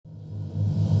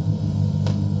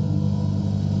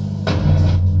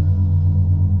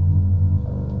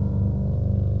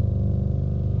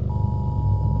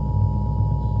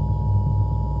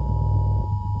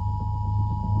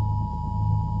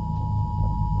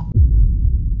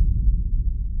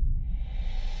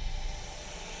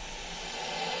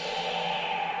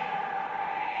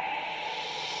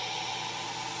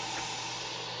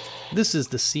This is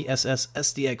the CSS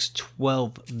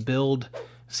SDX12 build.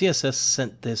 CSS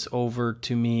sent this over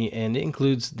to me, and it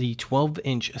includes the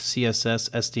 12-inch CSS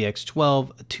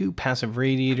SDX12, 2 passive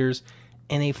radiators,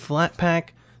 and a flat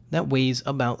pack that weighs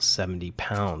about 70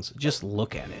 pounds. Just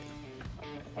look at it.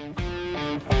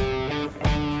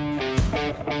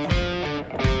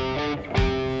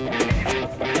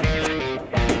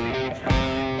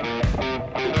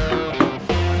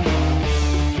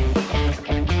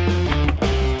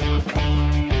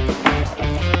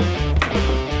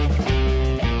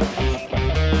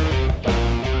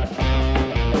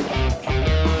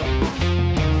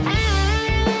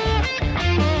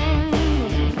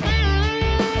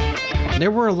 There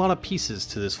were a lot of pieces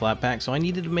to this flat pack, so I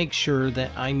needed to make sure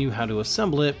that I knew how to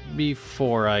assemble it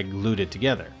before I glued it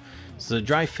together. So the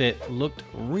dry fit looked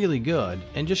really good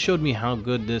and just showed me how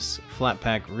good this flat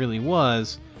pack really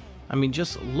was. I mean,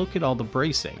 just look at all the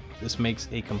bracing. This makes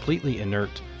a completely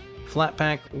inert flat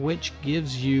pack, which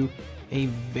gives you a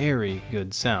very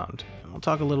good sound. I'll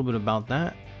talk a little bit about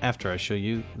that after I show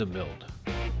you the build.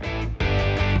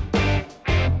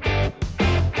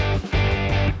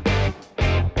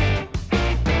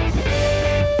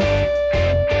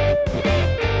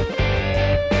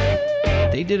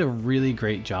 They did a really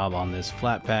great job on this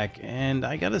flat pack, and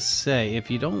I gotta say,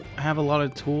 if you don't have a lot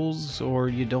of tools or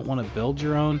you don't want to build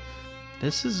your own,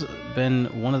 this has been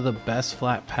one of the best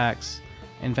flat packs.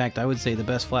 In fact, I would say the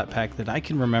best flat pack that I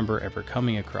can remember ever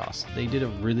coming across. They did a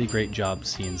really great job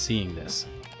CNCing this.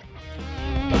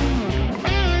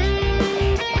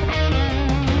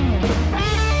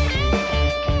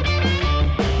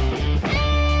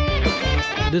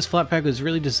 This flat pack was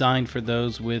really designed for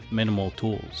those with minimal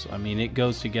tools. I mean, it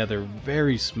goes together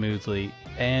very smoothly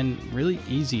and really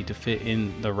easy to fit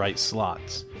in the right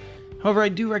slots. However, I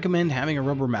do recommend having a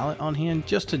rubber mallet on hand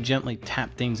just to gently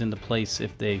tap things into place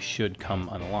if they should come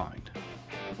unaligned.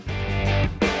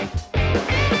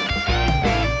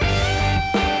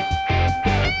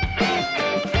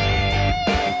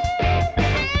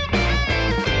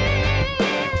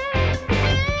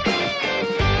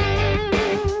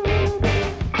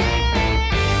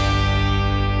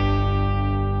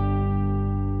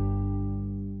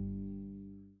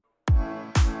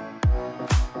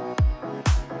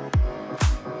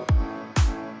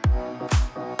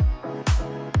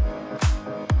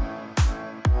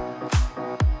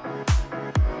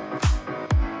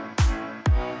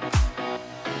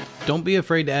 Don't be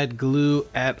afraid to add glue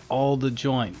at all the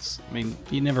joints. I mean,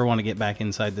 you never want to get back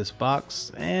inside this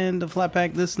box, and a flat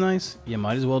pack this nice, you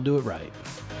might as well do it right.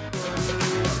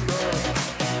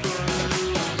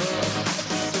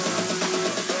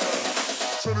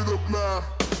 Turn it up now.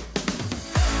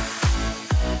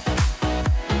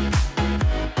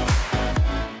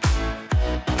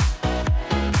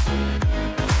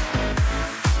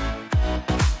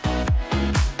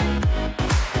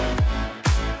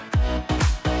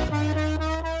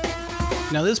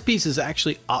 Now this piece is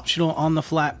actually optional on the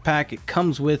flat pack. It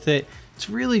comes with it. It's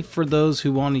really for those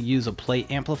who want to use a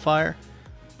plate amplifier,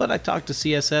 but I talked to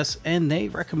CSS and they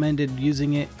recommended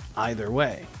using it either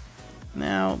way.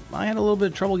 Now, I had a little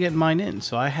bit of trouble getting mine in,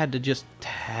 so I had to just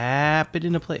tap it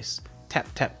into place. Tap,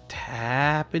 tap,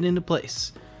 tap it into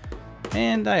place.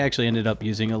 And I actually ended up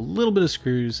using a little bit of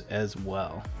screws as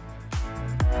well.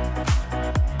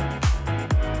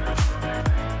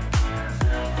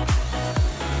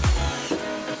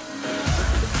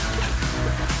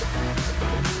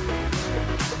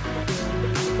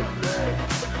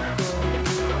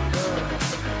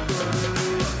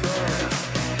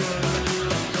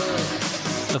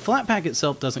 The flat pack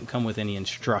itself doesn't come with any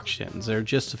instructions. There are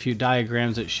just a few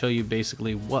diagrams that show you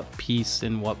basically what piece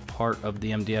and what part of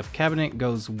the MDF cabinet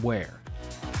goes where.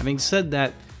 Having said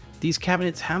that, these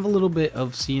cabinets have a little bit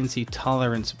of CNC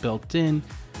tolerance built in,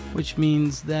 which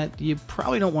means that you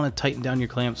probably don't want to tighten down your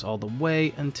clamps all the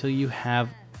way until you have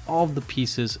all of the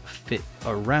pieces fit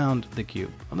around the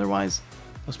cube. Otherwise,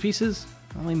 those pieces,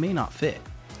 well, they may not fit.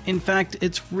 In fact,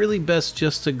 it's really best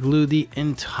just to glue the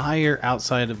entire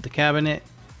outside of the cabinet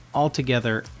all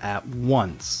together at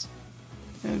once.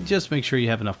 And just make sure you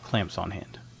have enough clamps on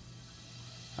hand.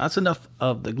 That's enough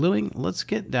of the gluing. Let's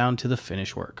get down to the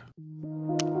finish work.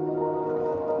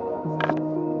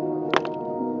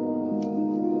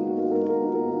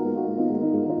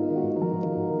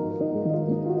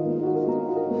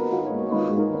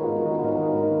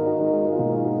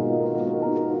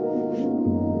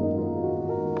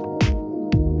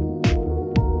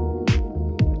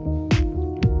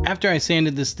 After I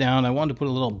sanded this down, I wanted to put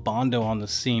a little Bondo on the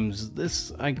seams.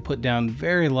 This I put down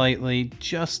very lightly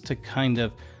just to kind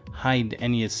of hide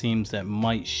any seams that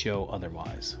might show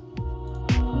otherwise.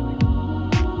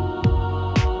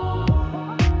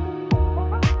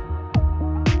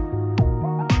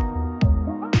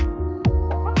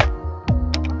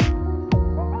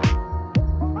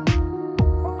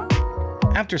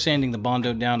 After sanding the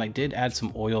Bondo down, I did add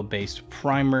some oil-based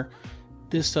primer.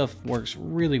 This stuff works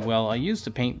really well. I used a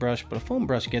paintbrush, but a foam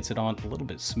brush gets it on a little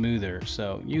bit smoother,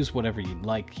 so use whatever you'd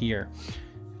like here.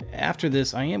 After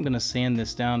this, I am going to sand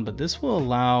this down, but this will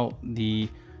allow the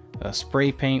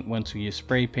spray paint, once you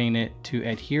spray paint it, to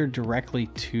adhere directly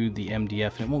to the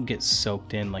MDF, and it won't get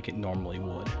soaked in like it normally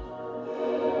would.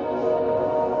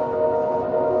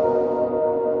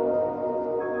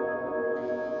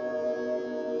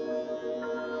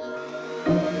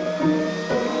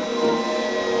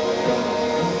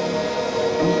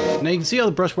 Now you can see all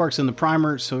the brush marks in the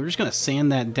primer, so we're just going to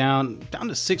sand that down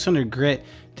to 600 grit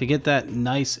to get that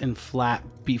nice and flat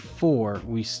before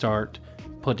we start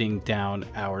putting down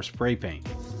our spray paint.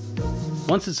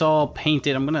 Once it's all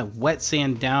painted, I'm going to wet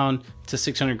sand down to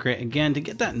 600 grit again to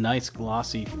get that nice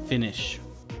glossy finish.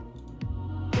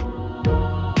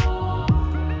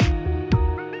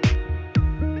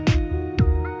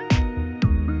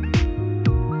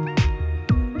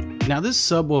 Now this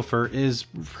subwoofer is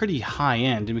pretty high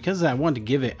end, and because of that, I wanted to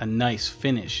give it a nice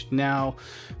finish. Now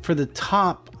for the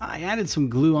top, I added some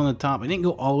glue on the top. I didn't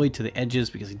go all the way to the edges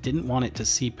because I didn't want it to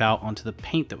seep out onto the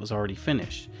paint that was already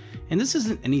finished. And this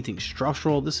isn't anything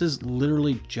structural, this is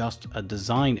literally just a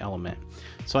design element.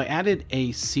 So I added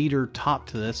a cedar top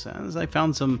to this as I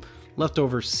found some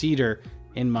leftover cedar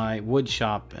in my wood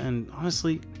shop, and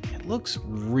honestly, it looks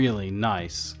really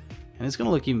nice. And it's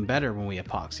gonna look even better when we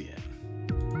epoxy it.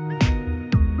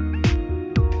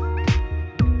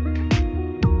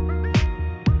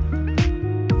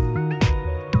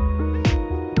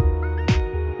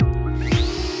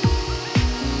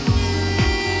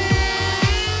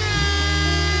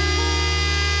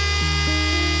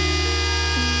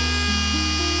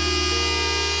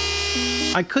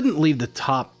 I couldn't leave the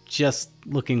top just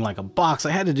looking like a box.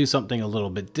 I had to do something a little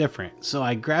bit different. So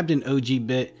I grabbed an OG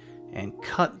bit and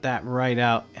cut that right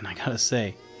out, and I gotta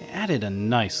say, it added a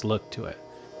nice look to it.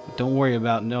 Don't worry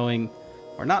about knowing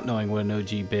or not knowing what an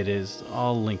OG bit is.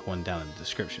 I'll link one down in the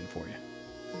description for you.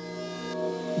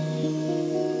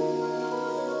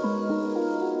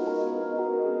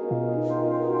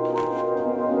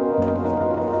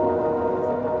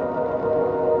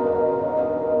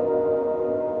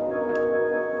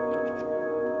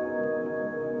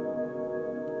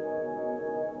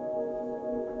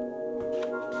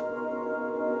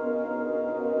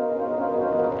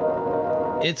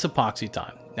 It's epoxy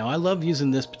time. Now I love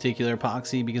using this particular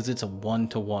epoxy because it's a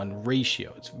 1-to-1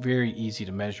 ratio. It's very easy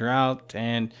to measure out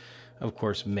and of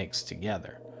course mix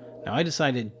together. Now I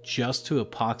decided just to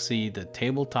epoxy the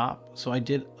tabletop, so I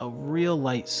did a real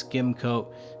light skim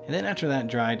coat, and then after that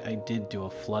dried, I did do a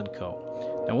flood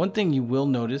coat. Now one thing you will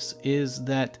notice is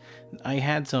that I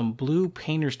had some blue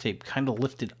painter's tape kind of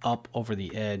lifted up over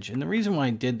the edge, and the reason why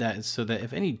I did that is so that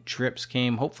if any drips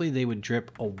came, hopefully they would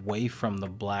drip away from the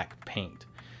black paint.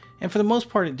 And for the most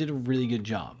part, it did a really good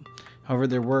job. However,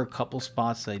 there were a couple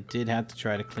spots that I did have to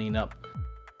try to clean up.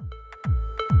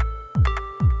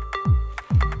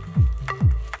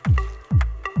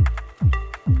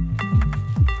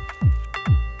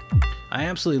 I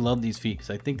absolutely love these feet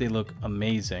because I think they look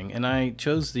amazing, and I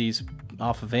chose these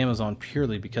off of Amazon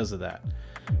purely because of that.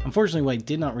 Unfortunately, what I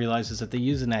did not realize is that they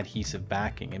use an adhesive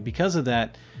backing, and because of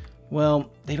that,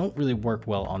 well, they don't really work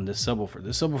well on this subwoofer.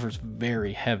 This subwoofer is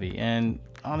very heavy, and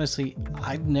honestly,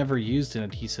 I've never used an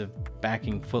adhesive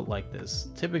backing foot like this.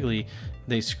 Typically,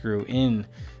 they screw in,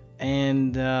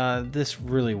 and this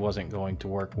really wasn't going to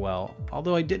work well.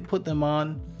 Although I did put them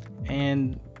on,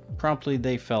 and promptly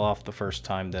they fell off the first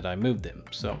time that I moved them,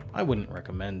 so I wouldn't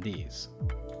recommend these.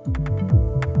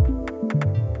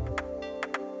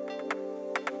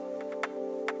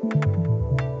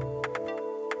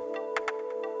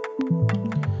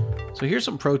 So here's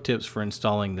some pro tips for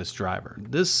installing this driver.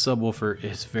 This subwoofer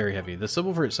is very heavy. The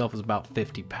subwoofer itself is about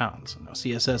 50 pounds. Now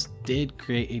CSS did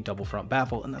create a double front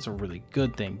baffle, and that's a really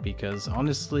good thing because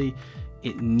honestly,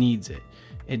 it needs it.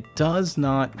 It does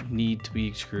not need to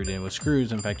be screwed in with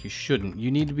screws. In fact, you shouldn't.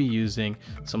 You need to be using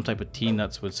some type of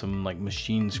T-nuts with some like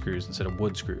machine screws instead of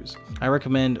wood screws. I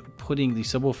recommend putting the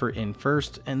subwoofer in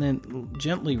first and then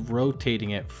gently rotating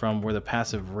it from where the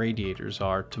passive radiators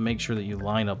are to make sure that you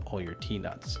line up all your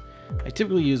T-nuts. I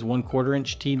typically use 1/4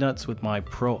 inch T-nuts with my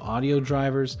Pro Audio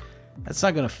drivers. That's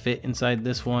not going to fit inside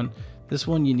this one. This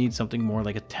one you need something more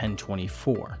like a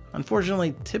 1024.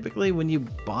 Unfortunately, typically when you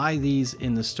buy these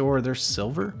in the store, they're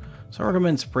silver. So I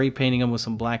recommend spray painting them with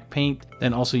some black paint,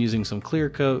 then also using some clear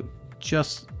coat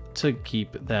just to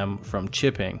keep them from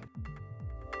chipping.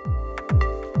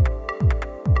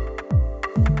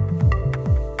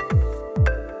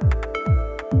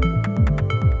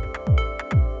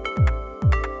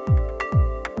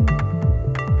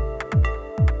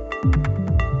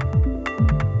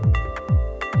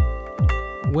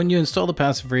 when you install the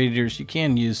passive radiators, you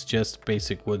can use just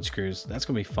basic wood screws. That's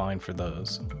going to be fine for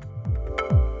those.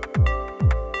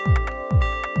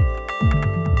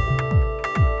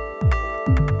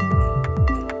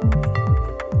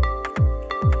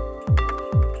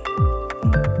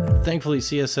 Thankfully,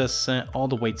 CSS sent all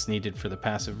the weights needed for the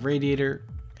passive radiator,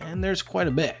 and there's quite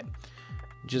a bit.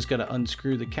 You just got to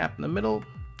unscrew the cap in the middle,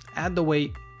 add the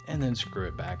weight, and then screw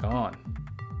it back on.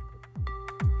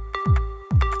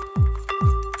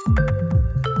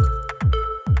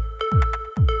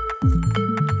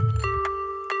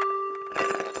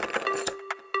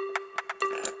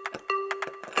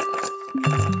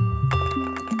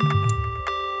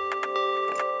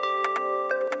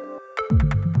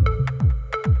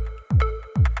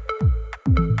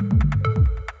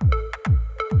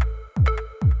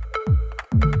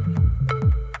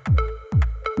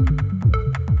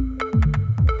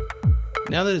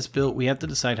 Now that it's built, we have to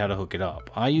decide how to hook it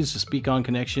up. I used a speak-on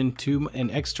connection to an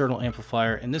external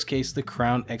amplifier, in this case the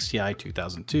Crown XTI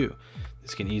 2002.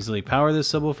 This can easily power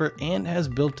this subwoofer and has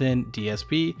built-in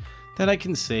DSP that I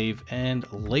can save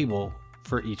and label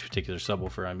for each particular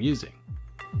subwoofer I'm using.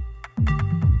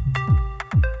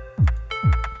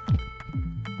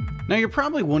 Now you're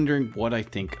probably wondering what I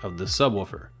think of the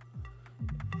subwoofer.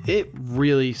 It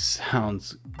really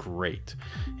sounds great.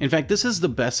 In fact, this is the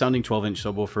best sounding 12-inch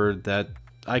subwoofer that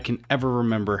I can ever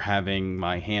remember having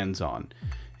my hands on.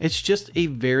 It's just a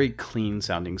very clean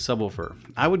sounding subwoofer.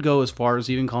 I would go as far as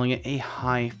even calling it a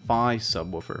hi-fi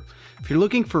subwoofer. If you're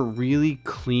looking for really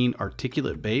clean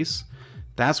articulate bass,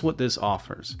 that's what this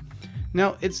offers.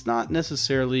 Now, it's not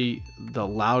necessarily the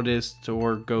loudest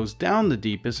or goes down the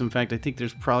deepest. In fact, I think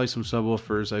there's probably some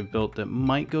subwoofers I've built that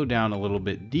might go down a little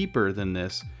bit deeper than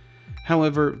this.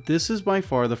 However, this is by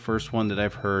far the first one that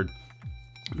I've heard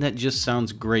that just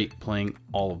sounds great playing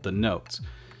all of the notes.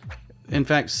 In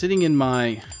fact, sitting in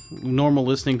my normal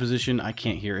listening position, I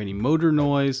can't hear any motor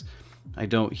noise. I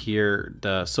don't hear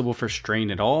the subwoofer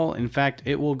strain at all. In fact,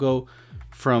 it will go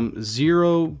from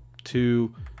 0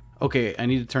 to, okay, I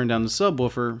need to turn down the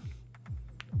subwoofer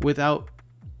without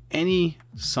any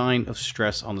sign of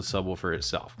stress on the subwoofer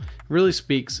itself. It really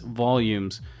speaks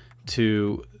volumes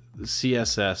to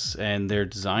CSS and their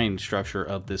design structure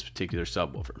of this particular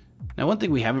subwoofer. Now, one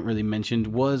thing we haven't really mentioned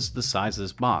was the size of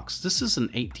this box. This is an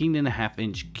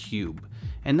 18.5-inch cube,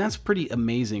 and that's pretty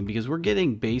amazing because we're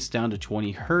getting bass down to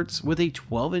 20 Hertz with a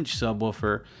 12-inch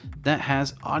subwoofer that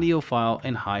has audiophile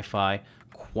and hi-fi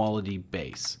quality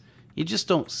bass. You just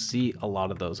don't see a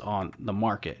lot of those on the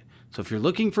market. So if you're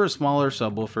looking for a smaller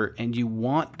subwoofer and you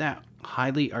want that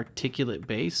highly articulate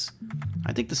bass,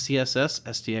 I think the CSS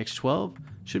SDX12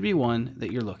 should be one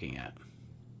that you're looking at.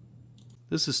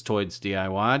 This is Toyd's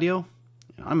DIY Audio,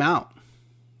 and I'm out.